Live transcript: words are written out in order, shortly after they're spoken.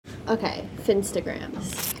Okay,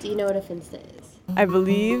 Finstagrams. Do you know what a Finsta is? I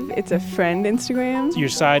believe it's a friend Instagram. It's your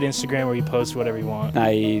side Instagram where you post whatever you want.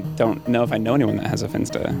 I don't know if I know anyone that has a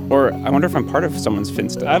Finsta. Or I wonder if I'm part of someone's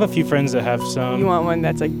Finsta. I have a few friends that have some. You want one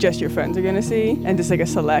that's like just your friends are gonna see and just like a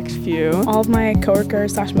select few. All of my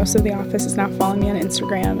coworkers / most of the office is now following me on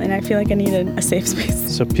Instagram, and I feel like I needed a safe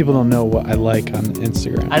space. So people don't know what I like on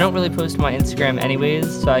Instagram. I don't really post to my Instagram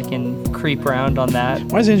anyways, so I can creep around on that.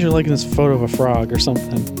 Why is Andrew liking this photo of a frog or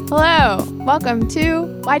something? Hello, welcome to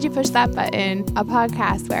Why'd You Push That Button, a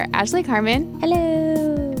podcast where Ashley Carmen,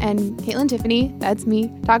 Hello, and Caitlin Tiffany, that's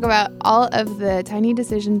me, talk about all of the tiny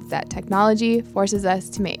decisions that technology forces us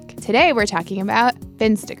to make. Today we're talking about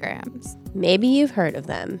Finstagrams. maybe you've heard of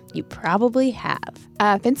them. You probably have.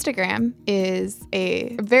 Finstagram is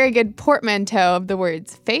a very good portmanteau of the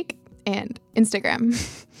words fake and Instagram.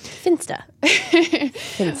 Finsta.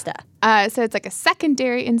 Finsta. So it's like a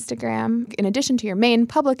secondary Instagram in addition to your main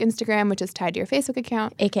public Instagram, which is tied to your Facebook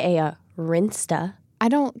account. AKA a Rinsta. I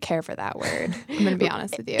don't care for that word. I'm going to be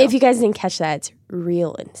honest with you. If you guys didn't catch that, it's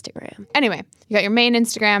real Instagram. Anyway, you got your main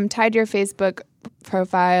Instagram tied to your Facebook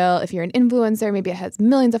profile. If you're an influencer, maybe it has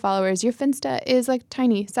millions of followers. Your Finsta is like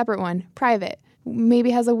tiny, separate one, private. Maybe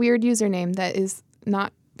has a weird username that is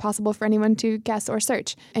not possible for anyone to guess or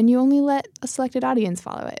search. And you only let a selected audience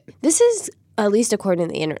follow it. This is, at least according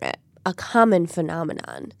to the internet, a common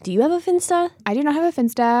phenomenon. Do you have a Finsta? I do not have a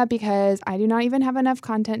Finsta because I do not even have enough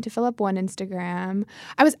content to fill up one Instagram.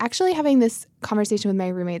 I was actually having this conversation with my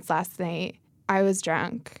roommates last night. I was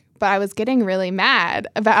drunk, but I was getting really mad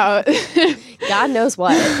about... God knows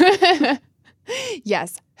what.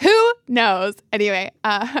 Yes. Who knows? Anyway,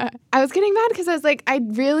 I was getting mad because I was like, I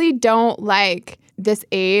really don't like this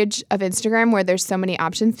age of Instagram where there's so many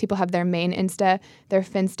options. People have their main Insta, their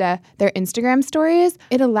Finsta, their Instagram stories.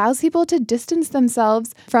 It allows people to distance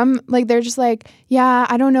themselves from, like, they're just like, yeah,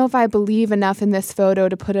 I don't know if I believe enough in this photo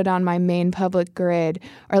to put it on my main public grid.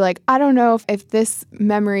 Or like, I don't know if this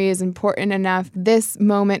memory is important enough. This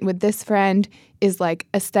moment with this friend is like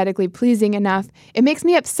aesthetically pleasing enough. It makes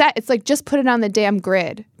me upset. It's like, just put it on the damn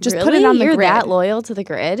grid. Just really? Put it on the You're grid. that loyal to the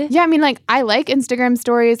grid? Yeah, I mean, like, I like Instagram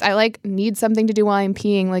stories. I like need something to do while I'm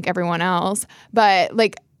peeing like everyone else. But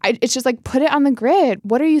like, it's just like, put it on the grid.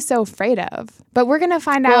 What are you so afraid of? But we're going to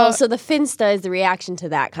find out. Well, so the Finsta is the reaction to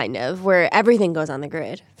that kind of, where everything goes on the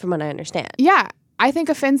grid, from what I understand. Yeah. I think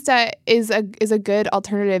a Finsta is a good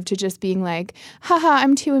alternative to just being like, haha,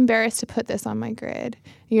 I'm too embarrassed to put this on my grid.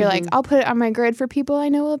 You're like, I'll put it on my grid for people I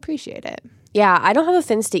know will appreciate it. Yeah, I don't have a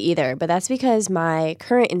Finsta either, but that's because my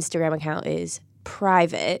current Instagram account is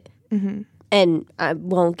private. Mm-hmm. And I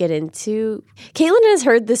won't get into... Caitlin has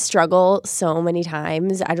heard this struggle so many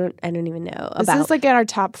times. I don't even know about... This is like in our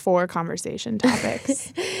top 4 conversation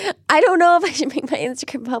topics. I don't know if I should make my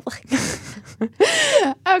Instagram public.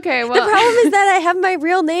 Okay, well... The problem is that I have my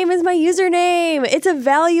real name as my username. It's a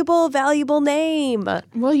valuable name.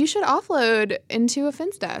 Well, you should offload into a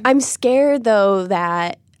Finsta. I'm scared, though,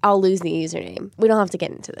 that I'll lose the username. We don't have to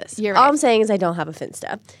get into this. You're right. All I'm saying is I don't have a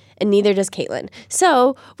Finsta. And neither does Caitlin.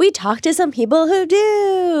 So we talked to some people who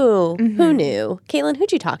do. Mm-hmm. Who knew? Caitlin,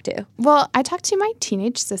 who'd you talk to? Well, I talked to my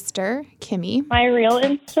teenage sister, Kimmy. My real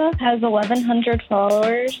Insta has 1,100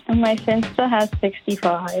 followers, and my Finsta has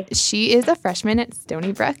 65. She is a freshman at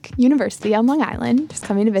Stony Brook University on Long Island. Just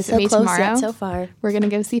coming to visit me close tomorrow. Yet so far. We're going to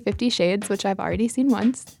go see 50 Shades, which I've already seen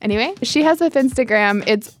once. Anyway, she has a Finstagram.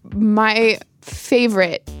 It's my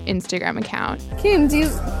favorite Instagram account. Kim,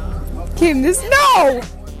 No.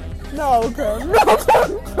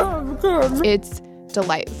 It's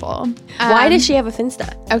delightful. Why does she have a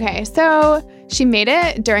Finsta? Okay, so she made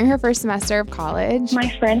it during her first semester of college. My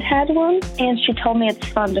friend had one, and she told me it's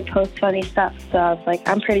fun to post funny stuff. So I was like,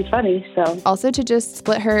 I'm pretty funny, so. Also to just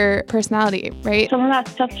split her personality, right? Some of that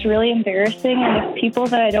stuff's really embarrassing, and if people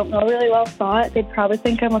that I don't know really well saw it, they'd probably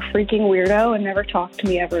think I'm a freaking weirdo and never talk to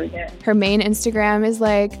me ever again. Her main Instagram is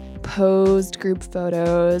like posed group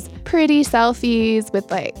photos, pretty selfies with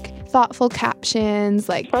like thoughtful captions,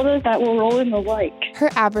 like photos that will roll in the like. Her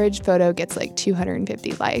average photo gets like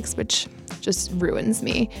 250 likes, which just ruins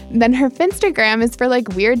me. And then her Finstagram is for like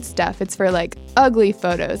weird stuff. It's for like ugly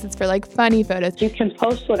photos. It's for like funny photos. You can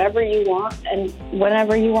post whatever you want and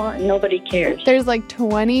whenever you want, and nobody cares. There's like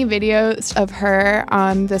 20 videos of her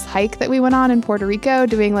on this hike that we went on in Puerto Rico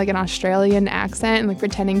doing like an Australian accent and like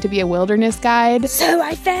pretending to be a wilderness guide. So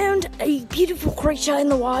I found a beautiful creature in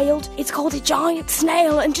the wild. It's called a giant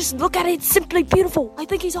snail, and just look at it, it's simply beautiful. I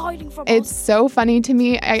think he's hiding from us. It's so funny to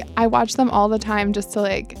me. I watch them all the time just to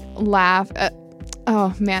like laugh at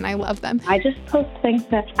Oh, man, I love them. I just post things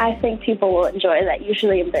that I think people will enjoy that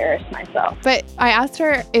usually embarrass myself. But I asked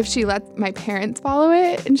her if she let my parents follow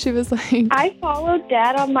it, and she was like... I followed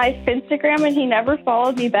Dad on my Finstagram, and he never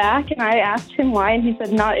followed me back, and I asked him why, and he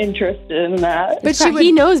said, not interested in that. But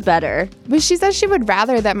he knows better. But she says she would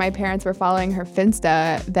rather that my parents were following her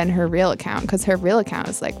Finsta than her real account, because her real account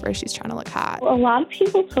is like where she's trying to look hot. A lot of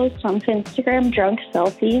people post on Finstagram drunk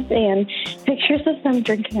selfies and pictures of them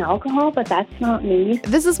drinking alcohol, but that's not me.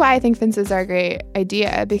 This is why I think Finstas are a great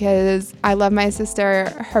idea, because I love my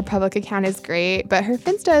sister. Her public account is great, but her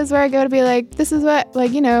Finsta is where I go to be like, this is what,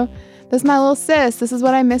 like, you know, this is my little sis. This is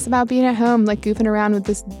what I miss about being at home, like goofing around with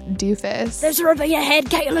this doofus. There's a rubber ahead.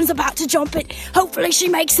 Caitlin's about to jump it. Hopefully she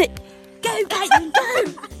makes it. Go, Caitlin, go.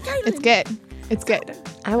 Caitlin. It's good. It's good.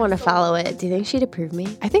 I want to follow it. Do you think she'd approve me?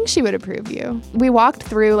 I think she would approve you. We walked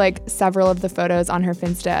through like several of the photos on her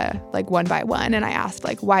Finsta, like one by one, and I asked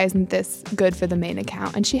like, why isn't this good for the main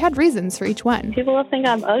account? And she had reasons for each one. People will think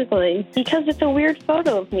I'm ugly because it's a weird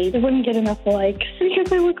photo of me. It wouldn't get enough likes because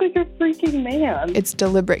I look like a freaking man. It's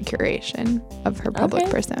deliberate curation of her public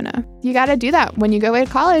persona. You got to do that when you go away to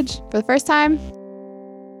college for the first time.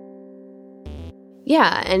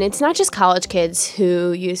 Yeah, and it's not just college kids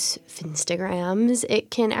who use Finstagrams.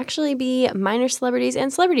 It can actually be minor celebrities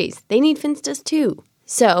and celebrities. They need Finstas too.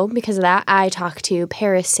 So, because of that, I talked to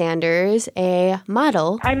Paris Sanders, a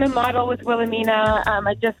model. I'm a model with Wilhelmina.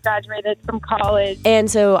 I just graduated from college.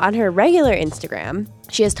 And so on her regular Instagram,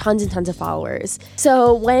 she has tons and tons of followers.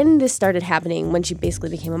 So when this started happening, when she basically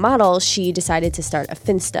became a model, she decided to start a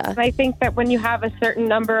Finsta. I think that when you have a certain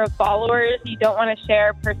number of followers, you don't want to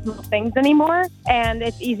share personal things anymore. And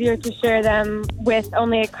it's easier to share them with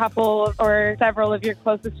only a couple or several of your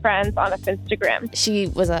closest friends on a Finstagram. She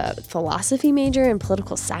was a philosophy major in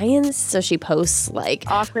political science, so she posts like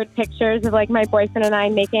awkward pictures of like my boyfriend and I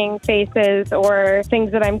making faces or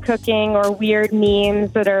things that I'm cooking or weird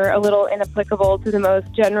memes that are a little inapplicable to the most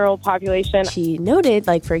general population. She noted,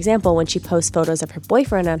 like, for example, when she posts photos of her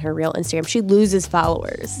boyfriend on her real Instagram, she loses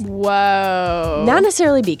followers. Whoa. Not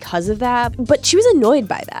necessarily because of that, but she was annoyed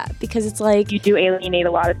by that because it's like... You do alienate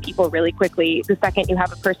a lot of people really quickly the second you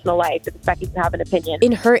have a personal life, the second you have an opinion.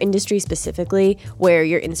 In her industry specifically, where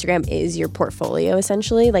your Instagram is your portfolio,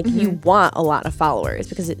 essentially, like, you want a lot of followers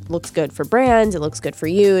because it looks good for brands, it looks good for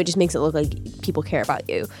you, it just makes it look like people care about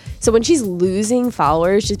you. So when she's losing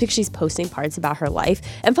followers just because she's posting parts about her life,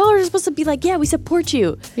 and followers are supposed to be like, yeah, we support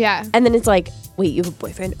you. Yeah. And then it's like, wait, you have a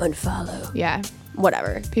boyfriend? Unfollow. Yeah.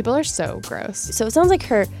 Whatever. People are so gross. So it sounds like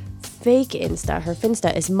her fake Insta, her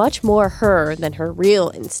Finsta, is much more her than her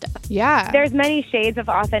real Insta. Yeah. There's many shades of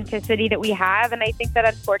authenticity that we have, and I think that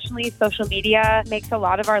unfortunately social media makes a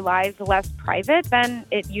lot of our lives less private than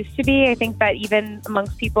it used to be. I think that even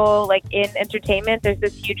amongst people like in entertainment, there's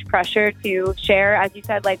this huge pressure to share, as you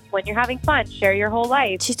said, like when you're having fun, share your whole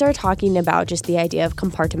life. She started talking about just the idea of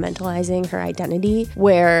compartmentalizing her identity,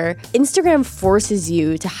 where Instagram forces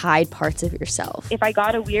you to hide parts of yourself. If I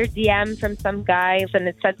got a weird DM from some guy and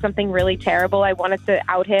it said something really terrible, I wanted to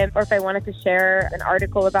out him, or if I wanted to share an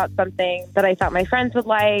article about something that I thought my friends would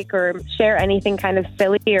like, or share anything kind of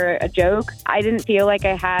silly or a joke, I didn't feel like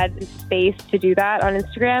I had space to do that on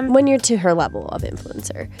Instagram. When you're to her level of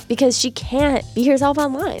influencer, because she can't be herself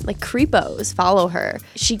online. Like creepos follow her.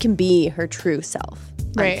 She can be her true self.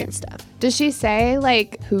 Right. Insta. Does she say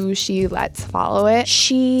like who she lets follow it?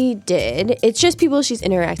 She did. It's just people she's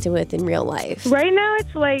interacting with in real life. Right now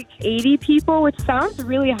it's like 80 people, which sounds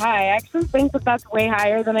really high. I actually think that that's way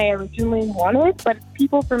higher than I originally wanted, but it's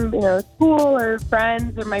people from, school or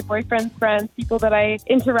friends or my boyfriend's friends, people that I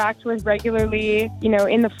interact with regularly,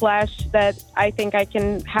 in the flesh that I think I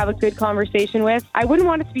can have a good conversation with. I wouldn't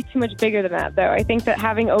want it to be too much bigger than that, though. I think that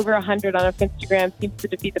having over 100 on a Instagram seems to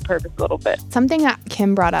defeat the purpose a little bit. Something that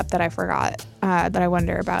Kim brought up that I forgot that I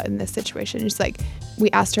wonder about in this situation is like, we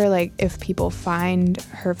asked her like if people find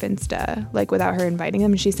her Finsta like without her inviting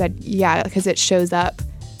them, and she said yeah, because it shows up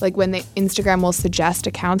like when the Instagram will suggest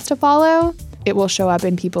accounts to follow, it will show up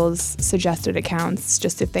in people's suggested accounts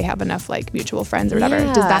just if they have enough like mutual friends or whatever.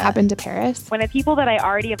 Yeah. Does that happen to Paris? When it's people that I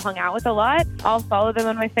already have hung out with a lot, I'll follow them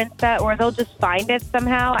on my Finsta, or they'll just find it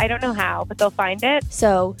somehow. I don't know how, but they'll find it.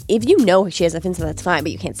 So if you know she has a Finsta, that's fine,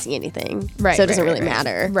 but you can't see anything. Right. So it doesn't really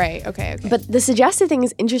matter. Right. Okay. But the suggested thing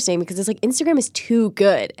is interesting because it's like Instagram is too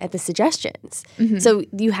good at the suggestions. Mm-hmm. So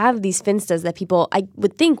you have these Finstas that people, I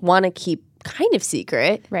would think, want to keep kind of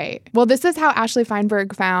secret. Right. Well, this is how Ashley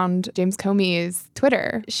Feinberg found James Comey's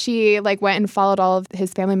Twitter. She like went and followed all of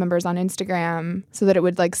his family members on Instagram so that it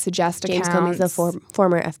would like suggest James accounts. Comey's the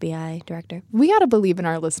former FBI director. We got to believe in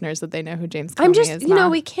our listeners that they know who James Comey I'm just, is. you know,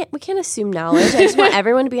 we can't assume knowledge. I just want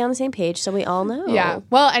everyone to be on the same page so we all know. Yeah.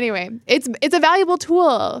 Well, anyway, it's a valuable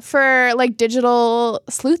tool for like digital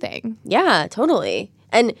sleuthing. Yeah, totally.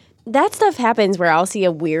 And that stuff happens where I'll see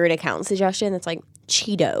a weird account suggestion that's like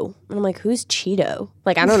Cheeto. And I'm like, who's Cheeto?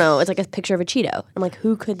 Like, I don't know. It's like a picture of a Cheeto. I'm like,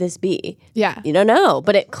 who could this be? Yeah. You don't know.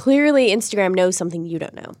 But it clearly Instagram knows something you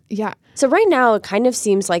don't know. Yeah. So right now it kind of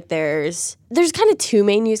seems like there's kind of two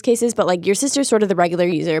main use cases, but like your sister's sort of the regular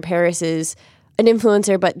user. Paris is an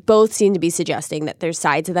influencer, but both seem to be suggesting that there's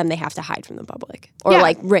sides of them they have to hide from the public or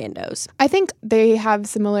like randos. I think they have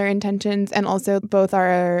similar intentions, and also both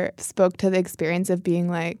spoke to the experience of being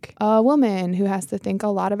like a woman who has to think a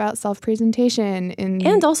lot about self-presentation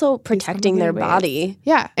and also protecting their body.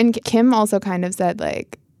 Yeah. And Kim also kind of said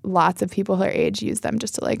like lots of people her age use them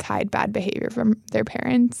just to like hide bad behavior from their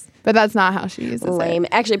parents. But that's not how she uses it.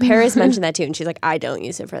 Actually, Paris mentioned that too, and she's like, I don't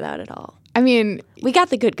use it for that at all. I mean, we got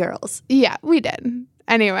the good girls. Yeah, we did.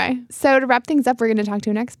 Anyway, so to wrap things up, we're going to talk to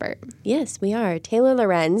an expert. Yes, we are. Taylor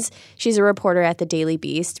Lorenz. She's a reporter at the Daily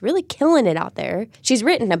Beast, really killing it out there. She's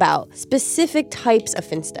written about specific types of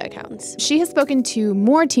Finsta accounts. She has spoken to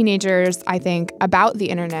more teenagers, I think, about the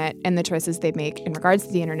internet and the choices they make in regards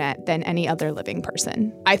to the internet than any other living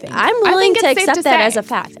person, I think. I'm willing to accept that as a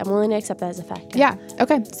fact. I'm willing to accept that as a fact. Yeah.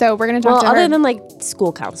 Okay. So we're going to talk to her. Other than like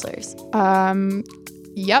school counselors.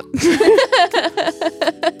 Yep. All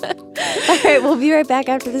right, we'll be right back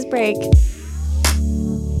after this break.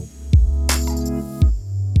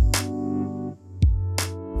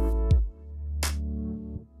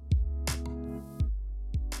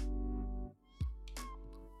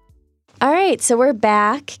 All right, so we're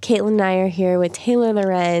back. Caitlin and I are here with Taylor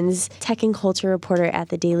Lorenz, tech and culture reporter at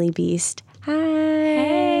the Daily Beast. Hi.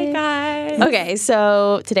 Hey, guys. Okay,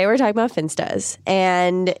 so today we're talking about Finstas,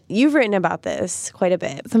 and you've written about this quite a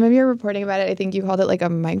bit. Some of your reporting about it, I think you called it like a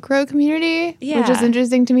micro community, yeah. Which is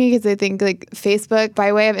interesting to me because I think like Facebook,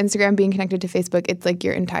 by way of Instagram being connected to Facebook, it's like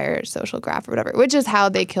your entire social graph or whatever, which is how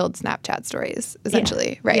they killed Snapchat stories,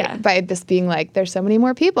 essentially, right? Yeah. By just being like, there's so many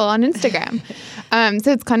more people on Instagram.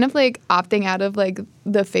 So it's kind of like opting out of like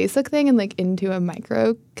the Facebook thing and like into a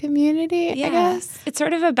micro community, I guess. It's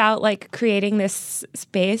sort of about like creating this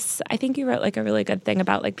space. I think you wrote like a really good thing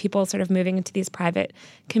about like people sort of moving into these private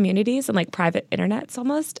communities and like private internets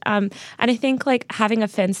almost. And I think like having a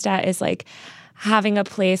Finsta is like having a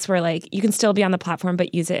place where like you can still be on the platform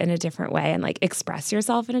but use it in a different way and like express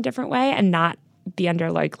yourself in a different way and not be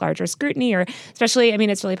under like larger scrutiny, or especially, I mean,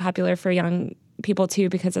 it's really popular for young people too,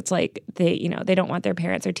 because it's like they don't want their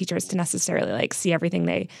parents or teachers to necessarily like see everything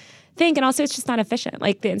they think. And also it's just not efficient.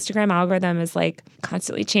 Like the Instagram algorithm is like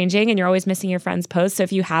constantly changing and you're always missing your friends' posts. So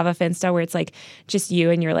if you have a Finsta where it's like just you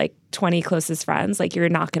and your like 20 closest friends, like you're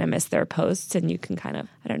not going to miss their posts and you can kind of,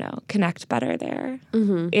 I don't know, connect better there.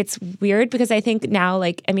 Mm-hmm. It's weird because I think now,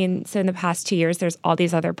 like, I mean, so in the past 2 years, there's all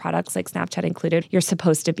these other products, like Snapchat included. You're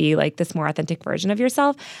supposed to be like this more authentic version of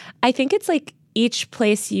yourself. I think it's like each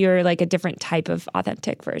place you're like a different type of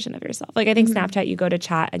authentic version of yourself. Like I think Snapchat, you go to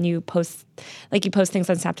chat and you post things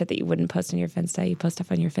on Snapchat that you wouldn't post on your Finsta. You post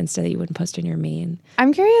stuff on your Finsta that you wouldn't post on your main.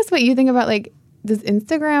 I'm curious what you think about like, does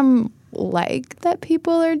Instagram like that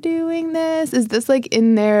people are doing this? Is this like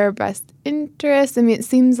in their best interest? I mean, it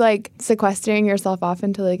seems like sequestering yourself off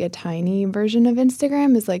into like a tiny version of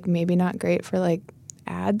Instagram is like maybe not great for like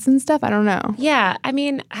ads and stuff. I don't know. Yeah. I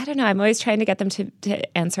mean, I don't know. I'm always trying to get them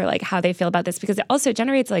to answer like how they feel about this, because it also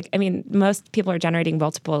generates like, I mean, most people are generating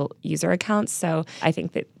multiple user accounts. So I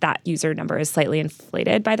think that user number is slightly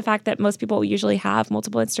inflated by the fact that most people usually have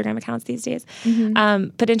multiple Instagram accounts these days. Mm-hmm.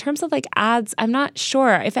 But in terms of like ads, I'm not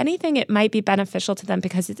sure. If anything, it might be beneficial to them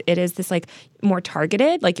because it is this like more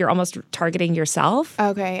targeted, like you're almost targeting yourself.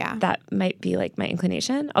 Okay. Yeah. That might be like my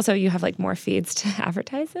inclination. Also, you have like more feeds to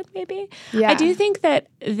advertise it maybe. Yeah. I do think that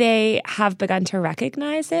they have begun to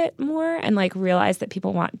recognize it more and like realize that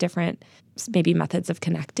people want different maybe methods of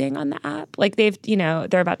connecting on the app. Like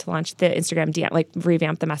they're about to launch the Instagram DM, like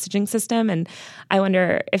revamp the messaging system. And I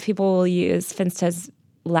wonder if people will use Finstas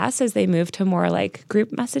less as they move to more like group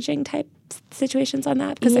messaging type situations on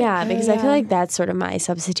that. Because I feel like that's sort of my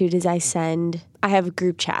substitute is I have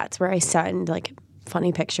group chats where I send like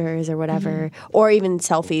funny pictures or whatever, or even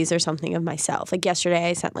selfies or something of myself. Like yesterday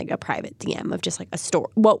I sent like a private DM of just like a story,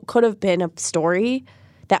 what could have been a story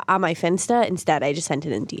that on my Finsta. Instead I just sent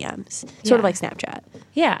it in DMs, sort of like Snapchat.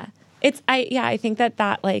 Yeah. I think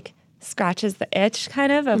that like scratches the itch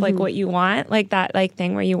kind of like what you want, like that like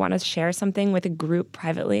thing where you want to share something with a group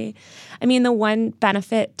privately. I mean, the one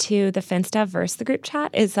benefit to the Finsta versus the group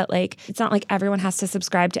chat is that like it's not like everyone has to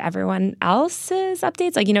subscribe to everyone else's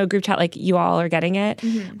updates. Like, you know, group chat, like you all are getting it.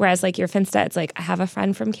 Whereas like your Finsta, it's like I have a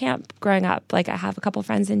friend from camp growing up. Like I have a couple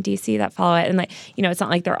friends in DC that follow it. And like, you know, it's not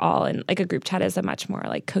like they're all in, like a group chat is a much more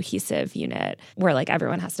like cohesive unit where like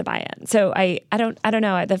everyone has to buy in. So I don't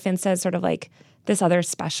know. The Finsta is sort of like this other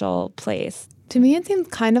special place. To me, it seems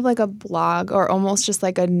kind of like a blog or almost just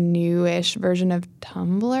like a newish version of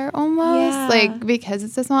Tumblr almost. Like, because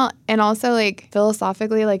it's so small. And also, like,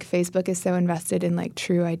 philosophically, like, Facebook is so invested in, like,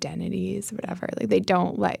 true identities, whatever. Like, they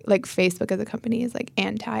don't like Facebook as a company is, like,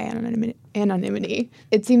 anti-anonymity.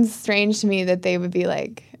 It seems strange to me that they would be,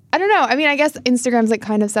 like, I don't know. I mean, I guess Instagram's, like,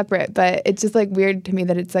 kind of separate, but it's just, like, weird to me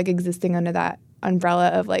that it's, like, existing under that umbrella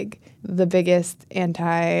of like the biggest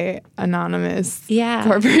anti-anonymous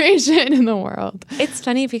corporation in the world. It's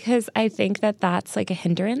funny because I think that that's like a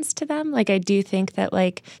hindrance to them. Like I do think that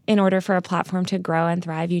like in order for a platform to grow and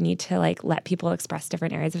thrive, you need to like let people express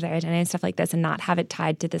different areas of their identity and stuff like this and not have it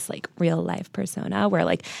tied to this like real life persona where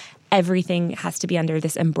like everything has to be under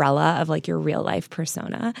this umbrella of like your real life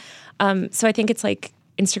persona. So I think it's like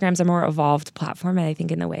Instagram's a more evolved platform, and I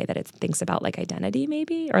think in the way that it thinks about like identity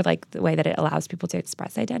maybe, or like the way that it allows people to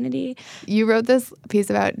express identity. You wrote this piece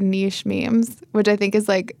about niche memes, which I think is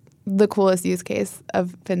like the coolest use case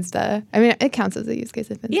of Finsta. I mean, it counts as a use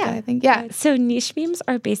case of Finsta, I think. Yeah. So niche memes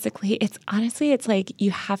are basically, it's like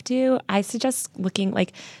you have to, I suggest looking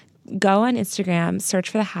like, go on Instagram,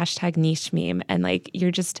 search for the hashtag niche meme, and like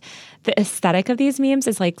you're just, the aesthetic of these memes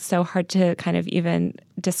is like so hard to kind of even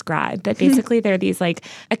describe. That basically they're these like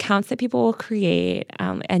accounts that people will create,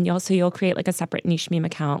 and you'll create like a separate niche meme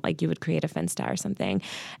account, like you would create a Finsta or something,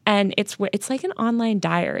 and it's like an online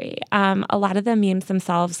diary. A lot of the memes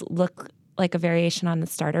themselves look like a variation on the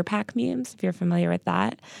starter pack memes, if you're familiar with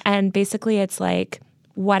that, and basically it's like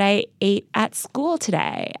what I ate at school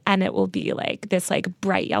today, and it will be like this like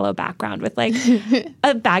bright yellow background with like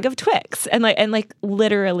a bag of Twix and like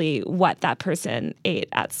literally what that person ate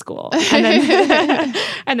at school, and then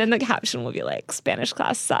and then the caption will be like Spanish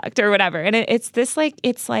class sucked or whatever, and it's this like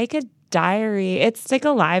it's like a diary. It's like a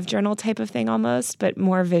live journal type of thing almost, but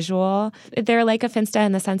more visual. They're like a Finsta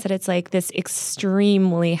in the sense that it's like this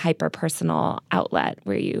extremely hyper-personal outlet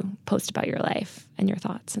where you post about your life and your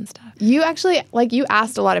thoughts and stuff. You actually, like, you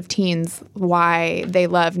asked a lot of teens why they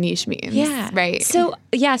love niche memes, right? So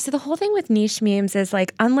the whole thing with niche memes is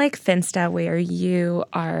like, unlike Finsta where you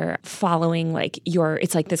are following like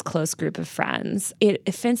it's like this close group of friends,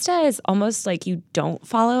 Finsta is almost like you don't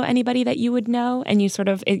follow anybody that you would know, and you sort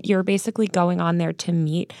of, you're basically going on there to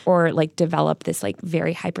meet or like develop this like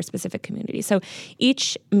very hyper-specific community. So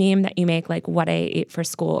each meme that you make, like what I ate for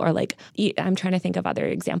school, or like, I'm trying to think of other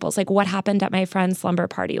examples, like what happened at my friend's slumber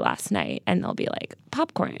party last night, and they'll be like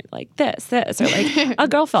popcorn, like this, or like a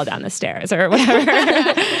girl fell down the stairs or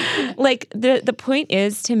whatever. Like the point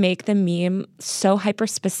is to make the meme so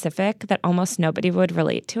hyper-specific that almost nobody would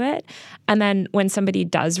relate to it. And then when somebody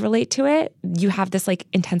does relate to it, you have this like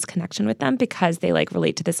intense connection with them because they like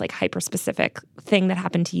relate to this like hyper-specific thing that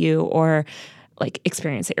happened to you or like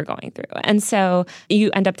experience that you're going through. And so you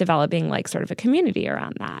end up developing like sort of a community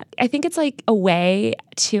around that. I think it's like a way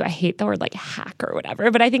to, I hate the word like hack or whatever,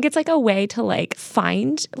 but I think it's like a way to like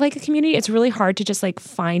find like a community. It's really hard to just like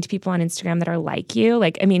find people on Instagram that are like you.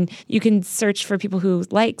 Like, I mean, you can search for people who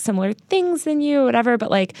like similar things than you or whatever, but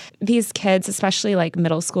like these kids, especially like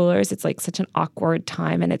middle schoolers, it's like such an awkward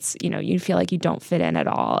time, and it's, you know, you feel like you don't fit in at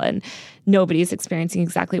all, and nobody's experiencing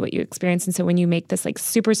exactly what you experience. And so when you make this like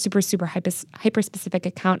super, super, super hyper-specific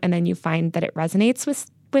account, and then you find that it resonates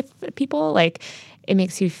with people, like it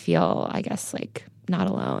makes you feel, I guess, like not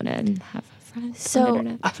alone and have friends.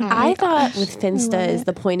 So I thought with Finsta is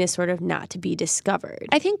the point is sort of not to be discovered.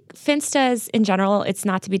 I think Finstas in general, it's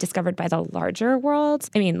not to be discovered by the larger world.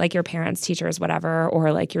 I mean, like your parents, teachers, whatever,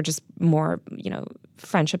 or like you're just more, you know,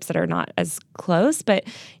 friendships that are not as close, but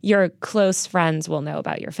your close friends will know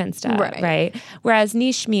about your Finsta, right? Whereas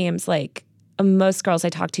niche memes, like most girls I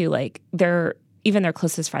talk to, like even their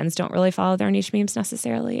closest friends don't really follow their niche memes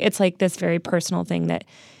necessarily. It's like this very personal thing that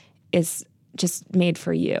is just made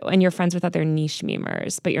for you, and you're friends with other niche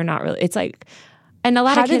memers, but you're not really. It's like, and a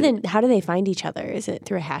lot how do they find each other? Is it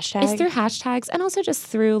through a hashtag? It's through hashtags, and also just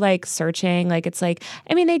through like searching. Like it's like,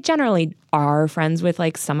 I mean, they generally are friends with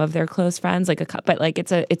like some of their close friends, like but like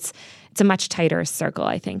it's it's a much tighter circle,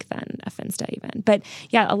 I think, than a Finsta even. But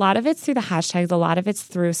yeah, a lot of it's through the hashtags. A lot of it's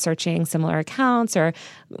through searching similar accounts, or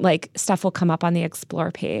like stuff will come up on the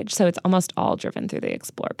Explore page. So it's almost all driven through the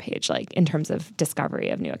Explore page, like in terms of discovery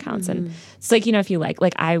of new accounts. And it's like, if you like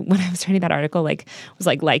when I was writing that article, like was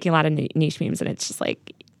like liking a lot of niche memes, and it's just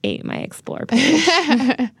like ate my Explore page.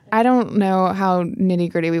 I don't know how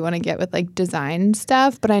nitty gritty we want to get with like design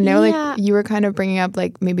stuff, but I know like you were kind of bringing up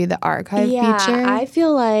like maybe the archive feature. I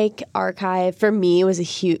feel like archive for me was a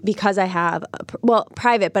huge, because I have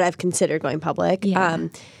private, but I've considered going public.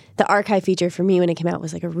 The archive feature for me when it came out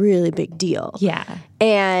was like a really big deal. Yeah.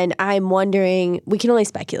 And I'm wondering, we can only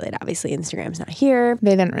speculate. Obviously, Instagram's not here.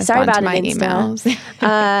 They didn't respond to my emails.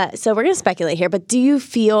 So we're going to speculate here. But do you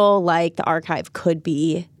feel like the archive could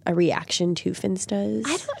be a reaction to Finstas?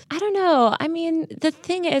 I don't know. I mean, the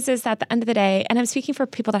thing is at the end of the day, and I'm speaking for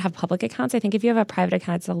people that have public accounts, I think if you have a private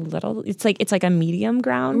account, it's like a medium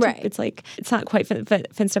ground. Right. It's like, it's not quite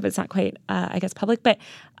Finsta, but it's not quite, I guess, public. But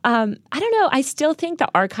I don't know. I still think the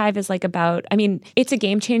archive is like about, I mean, it's a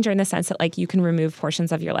game changer in the sense that like you can remove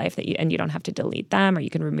portions of your life and you don't have to delete them, or you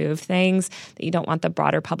can remove things that you don't want the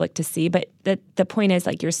broader public to see. But the point is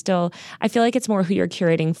like I feel like it's more who you're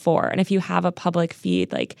curating for. And if you have a public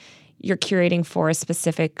feed, like you're curating for a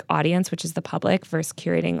specific audience, which is the public, versus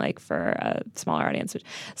curating like for a smaller audience.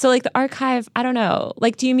 So like the archive, I don't know.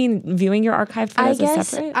 Like, do you mean viewing your archive photos as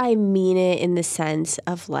separate? I mean it in the sense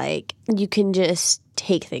of like you can just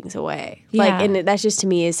take things away. Yeah. Like, and that's just to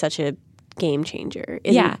me is such a game changer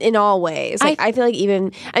in all ways. Like I feel like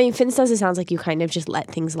Finstas, it sounds like you kind of just let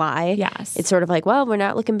things lie. Yes. It's sort of like, well, we're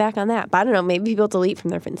not looking back on that. But I don't know, maybe people delete from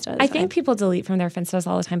their Finstas. I think people delete from their Finstas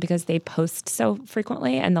all the time because they post so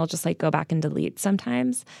frequently, and they'll just like go back and delete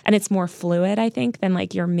sometimes. And it's more fluid, I think, than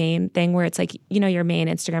like your main thing where it's like, your main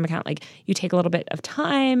Instagram account, like you take a little bit of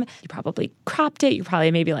time, you probably cropped it, you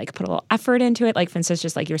probably maybe like put a little effort into it. Like Finsta's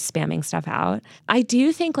just like you're spamming stuff out. I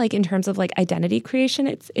do think like in terms of like identity creation,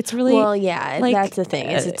 it's really like, that's the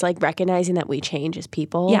thing is it's like recognizing that we change as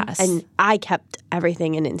people. Yes. And I kept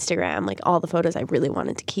everything in Instagram, like all the photos I really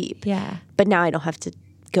wanted to keep. Yeah. But now I don't have to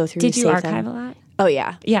go through. Did you save archive them. a lot? Oh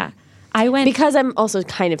yeah. Yeah. I went because I'm also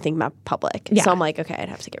kind of thinking about public. Yeah. So I'm like, okay, I'd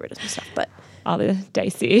have to get rid of some stuff, but all the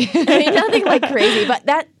dicey. I mean, nothing like crazy, but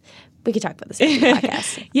that we could talk about this in the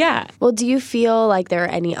podcast. Yeah. Well, do you feel like there are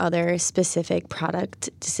any other specific product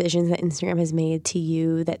decisions that Instagram has made to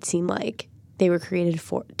you that seem like they were created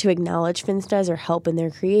to acknowledge Finstas or help in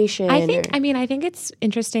their creation? I think it's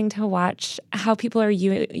interesting to watch how people are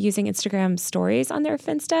using Instagram stories on their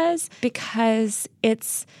Finstas, because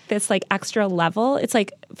it's this like extra level. It's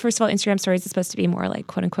like, first of all, Instagram stories is supposed to be more like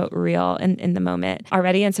quote unquote real in the moment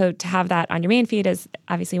already. And so to have that on your main feed is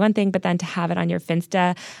obviously one thing, but then to have it on your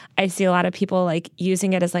Finsta, I see a lot of people like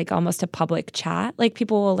using it as like almost a public chat. Like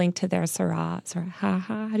people will link to their Sarah,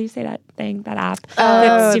 how do you say that thing, that app?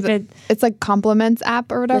 That stupid. It's like compliments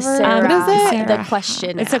app or whatever. What is it? Sarah. The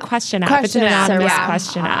question It's app. a question app. It's an anonymous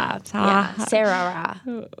question app. Yeah, Sarah.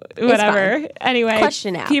 Whatever. Anyway,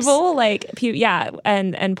 question apps. People will like,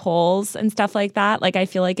 and polls and stuff like that. Like I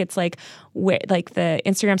feel like it's like where like the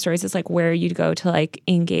Instagram stories is like where you go to like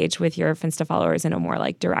engage with your Finsta followers in a more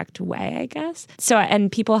like direct way, I guess. So,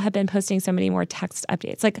 and people have been posting so many more text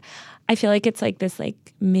updates. Like I feel like it's like this like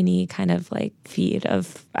mini kind of like feed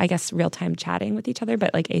of, I guess, real-time chatting with each other,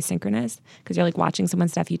 but like asynchronous, because you're like watching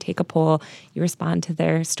someone's stuff, you take a poll, you respond to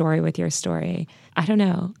their story with your story. I don't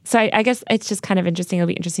know. So I guess it's just kind of interesting. It'll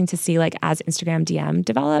be interesting to see like as Instagram DM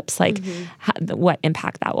develops, like what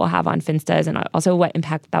impact that will have on Finstas, and also what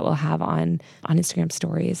impact that will have on Instagram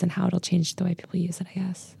stories, and how it'll change the way people use it, I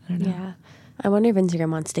guess. I don't know. Yeah. I wonder if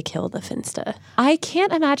Instagram wants to kill the Finsta. I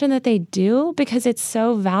can't imagine that they do, because it's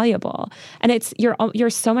so valuable, and it's you're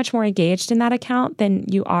so much more engaged in that account than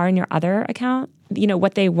you are in your other account.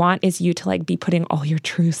 What they want is you to like be putting all your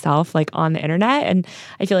true self like on the internet, and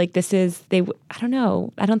I feel like I don't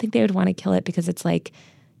know. I don't think they would want to kill it, because it's like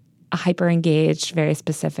a hyper engaged, very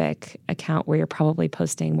specific account where you're probably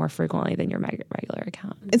posting more frequently than your regular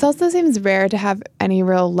account. It also seems rare to have any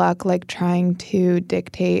real luck like trying to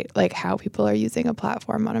dictate like how people are using a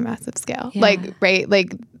platform on a massive scale. Yeah. Like, right?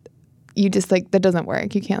 Like you just like, that doesn't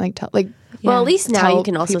work. You can't like tell like. Well, at least now tell you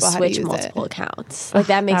can also people how to switch use multiple accounts. Like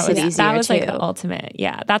that makes it easier That was too. like the ultimate.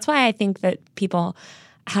 Yeah. That's why I think that people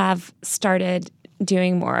have started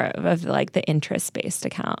doing more of like the interest-based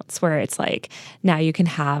accounts where it's like now you can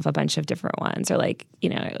have a bunch of different ones, or like, you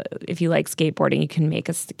know, if you like skateboarding, you can make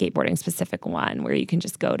a skateboarding specific one where you can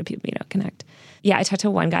just go to people, you know, connect. Yeah, I talked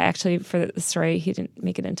to one guy actually for the story. He didn't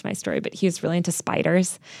make it into my story, but he was really into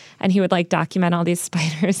spiders, and he would like document all these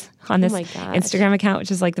spiders on this Instagram account,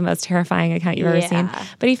 which is like the most terrifying account you've ever seen.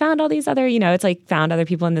 But he found all these other, you know, it's like found other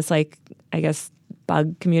people in this like, I guess,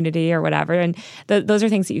 bug community or whatever. And those are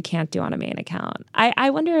things that you can't do on a main account. I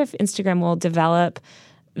wonder if Instagram will develop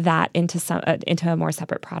that into a more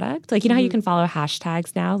separate product. Like, you know how you can follow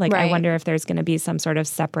hashtags now? Like, I wonder if there's going to be some sort of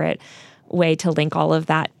separate way to link all of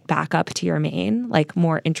that back up to your main, like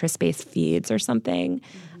more interest-based feeds or something.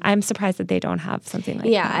 I'm surprised that they don't have something like that.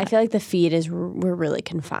 Yeah, I feel like the feed we're really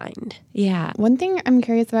confined. Yeah. One thing I'm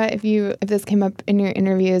curious about, if this came up in your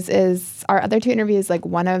interviews, is our other 2 interviews, like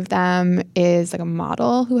one of them is like a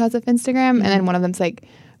model who has a Finstagram, and then one of them's like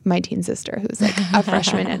my teen sister, who's like a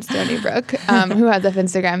freshman at Stony Brook, who has a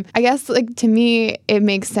Finstagram. I guess, like, to me, it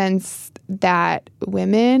makes sense that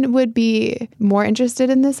women would be more interested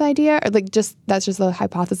in this idea, or like that's just a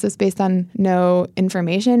hypothesis based on no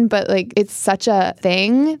information. But like, it's such a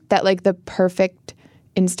thing that like the perfect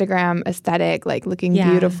Instagram aesthetic, like looking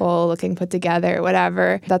beautiful, looking put together,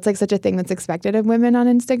 whatever. That's like such a thing that's expected of women on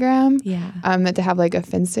Instagram. Yeah. That to have like a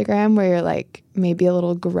Finstagram where you're like maybe a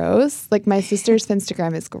little gross. Like my sister's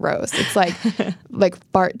Finstagram is gross. It's like like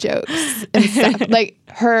fart jokes and stuff. Like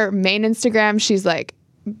her main Instagram, she's like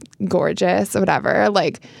gorgeous or whatever,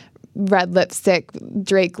 like red lipstick,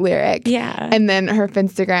 Drake lyric. Yeah. And then her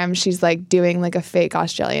Finstagram, she's like doing like a fake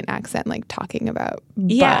Australian accent, like talking about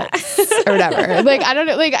butts or whatever. Like, I don't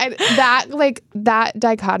know, like that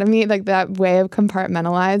dichotomy, like that way of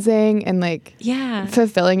compartmentalizing and like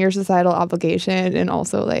fulfilling your societal obligation and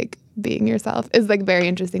also like being yourself is like very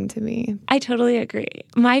interesting to me. I totally agree.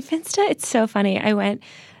 My Finsta, it's so funny.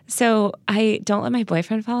 So I don't let my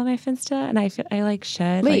boyfriend follow my Finsta, and I feel I like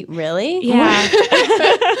should. Wait, really? Yeah.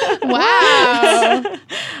 Wow.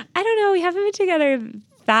 I don't know. We haven't been together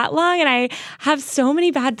that long, and I have so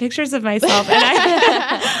many bad pictures of myself, and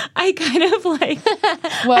I kind of like,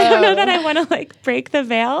 I don't know that I want to like break the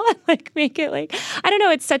veil and like make it like, I don't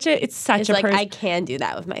know. It's like I can do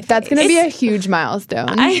that with my face. That's going to be a huge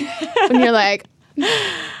milestone when you're like,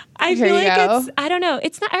 I feel like I don't know.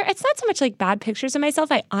 It's not so much like bad pictures of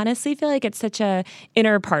myself. I honestly feel like it's such a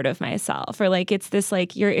inner part of myself, or like it's this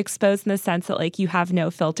like you're exposed in the sense that like you have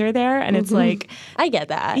no filter there, and it's like I get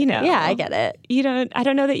that. You know, yeah, I get it. I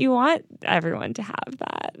don't know that you want everyone to have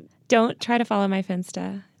that. Don't try to follow my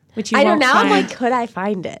Finsta. Which I don't know. I'm like, could I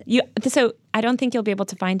find it? So I don't think you'll be able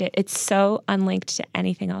to find it. It's so unlinked to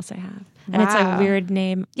anything else I have. And it's a weird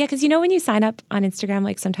name. Yeah, because you know when you sign up on Instagram,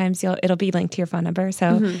 like sometimes it'll be linked to your phone number.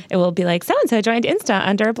 So it will be like, so-and-so joined Insta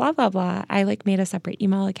under blah, blah, blah. I like made a separate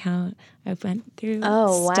email account. I went through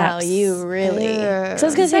steps. You really? So I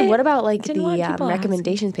was going to say, what about like the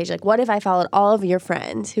recommendations page? Like, what if I followed all of your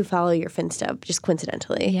friends who follow your Finsta just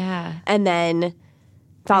coincidentally? Yeah. And then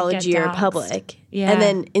followed your public. Yeah. And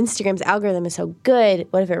then Instagram's algorithm is so good.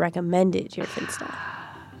 What if it recommended your Finsta?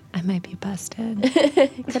 I might be busted.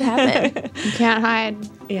 Could happen. You can't hide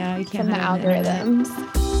from the algorithms.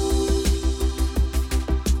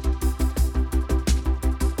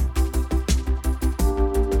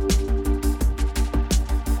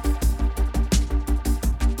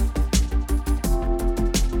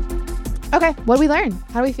 Okay, what did we learn?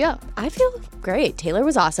 How do we feel? I feel great. Taylor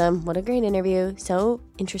was awesome. What a great interview. So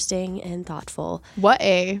interesting and thoughtful. What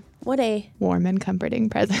a warm and comforting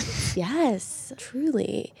presence. Yes,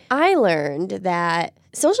 truly. I learned that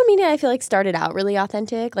social media, I feel like, started out really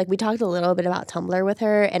authentic. Like, we talked a little bit about Tumblr with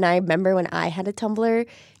her, and I remember when I had a Tumblr,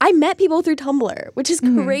 I met people through Tumblr, which is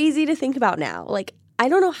crazy to think about now. Like, I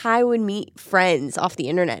don't know how I would meet friends off the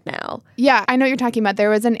internet now. Yeah, I know what you're talking about. There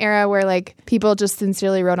was an era where like people just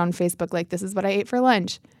sincerely wrote on Facebook like, this is what I ate for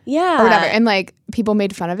lunch. Yeah. Or whatever. And like people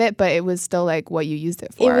made fun of it, but it was still like what you used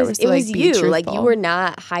it for. It was you. Truthful. Like, you were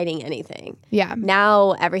not hiding anything. Yeah.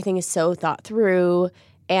 Now everything is so thought through,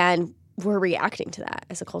 and we're reacting to that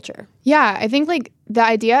as a culture. Yeah, I think like the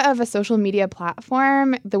idea of a social media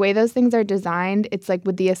platform, the way those things are designed, it's like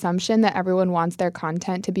with the assumption that everyone wants their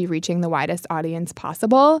content to be reaching the widest audience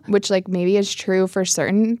possible, which like maybe is true for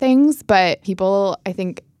certain things, but people, I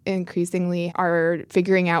think, increasingly are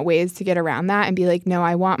figuring out ways to get around that and be like, no,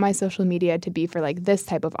 I want my social media to be for like this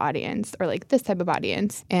type of audience or like this type of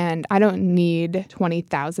audience. And I don't need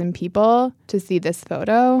 20,000 people to see this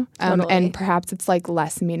photo. Totally. And perhaps it's like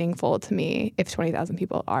less meaningful to me if 20,000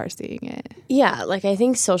 people are seeing it. Yeah, like I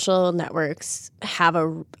think social networks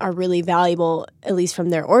are really valuable, at least from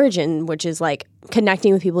their origin, which is like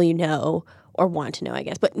connecting with people you know or want to know, I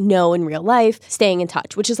guess, but know in real life, staying in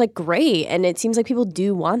touch, which is like great. And it seems like people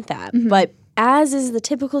do want that. But as is the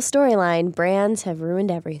typical storyline, brands have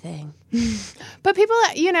ruined everything. But people,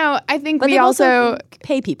 I think But we they also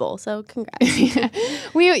pay people, so congrats.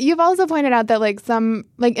 You've also pointed out that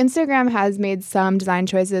Instagram has made some design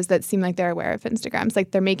choices that seem like they're aware of Instagrams.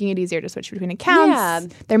 Like they're making it easier to switch between accounts. Yeah.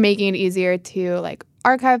 They're making it easier to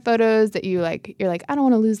archive photos that you're like, I don't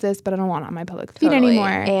want to lose this, but I don't want it on my public feed anymore.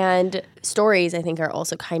 And stories, I think, are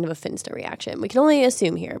also kind of a Finsta reaction. We can only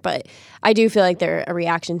assume here, but I do feel like they're a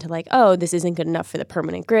reaction to this isn't good enough for the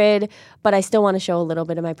permanent grid, but I still want to show a little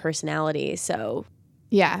bit of my personality, so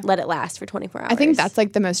let it last for 24 hours. I think that's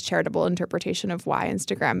the most charitable interpretation of why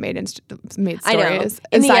Instagram made stories. I know.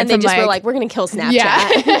 In the end, they just were like, we're going to kill Snapchat.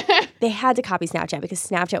 Yeah. They had to copy Snapchat because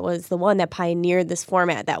Snapchat was the one that pioneered this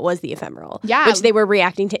format that was the ephemeral. Yeah. Which they were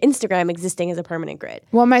reacting to Instagram existing as a permanent grid.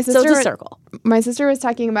 Well, my sister, so it's a circle. My sister was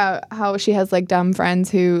talking about how she has dumb friends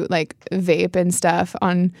who vape and stuff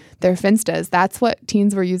on their Finstas. That's what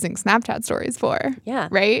teens were using Snapchat stories for. Yeah.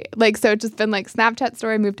 Right? So it's just been Snapchat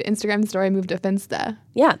story moved to Instagram story moved to Finsta.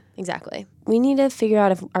 Yeah, exactly. We need to figure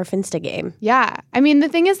out our Finsta game. Yeah. I mean, the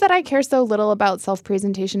thing is that I care so little about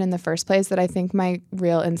self-presentation in the first place that I think my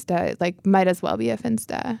real Insta might as well be a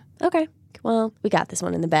Finsta. Okay. Well, we got this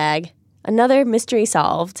one in the bag. Another mystery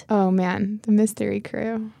solved. Oh, man. The mystery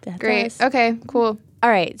crew. That's great. us. Okay, cool. All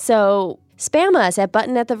right. So spam us at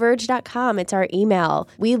buttonattheverge.com. It's our email.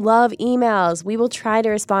 We love emails. We will try to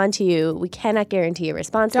respond to you. We cannot guarantee a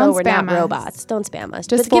response, though. We're not robots. Don't spam us.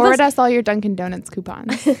 Just forward us all your Dunkin' Donuts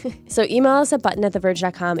coupons. So email us at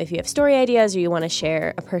buttonattheverge.com if you have story ideas or you want to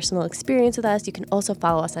share a personal experience with us. You can also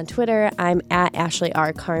follow us on Twitter. I'm at Ashley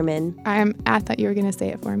R. Carmen. I thought you were going to say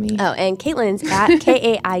it for me. Oh, and Caitlin's at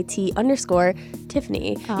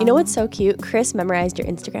KAIT_Tiffany. You know what's so cute? Chris memorized your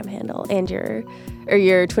Instagram handle and your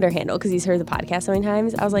Twitter handle because he's heard the podcast so many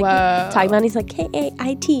times. I was like, talking about it, he's like,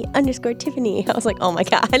 KAIT_Tiffany. I was like, oh my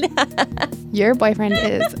God. Your boyfriend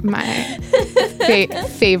is my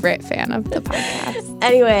favorite fan of the podcast.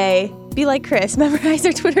 Anyway, be like Chris, memorize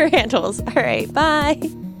our Twitter handles. All right, bye.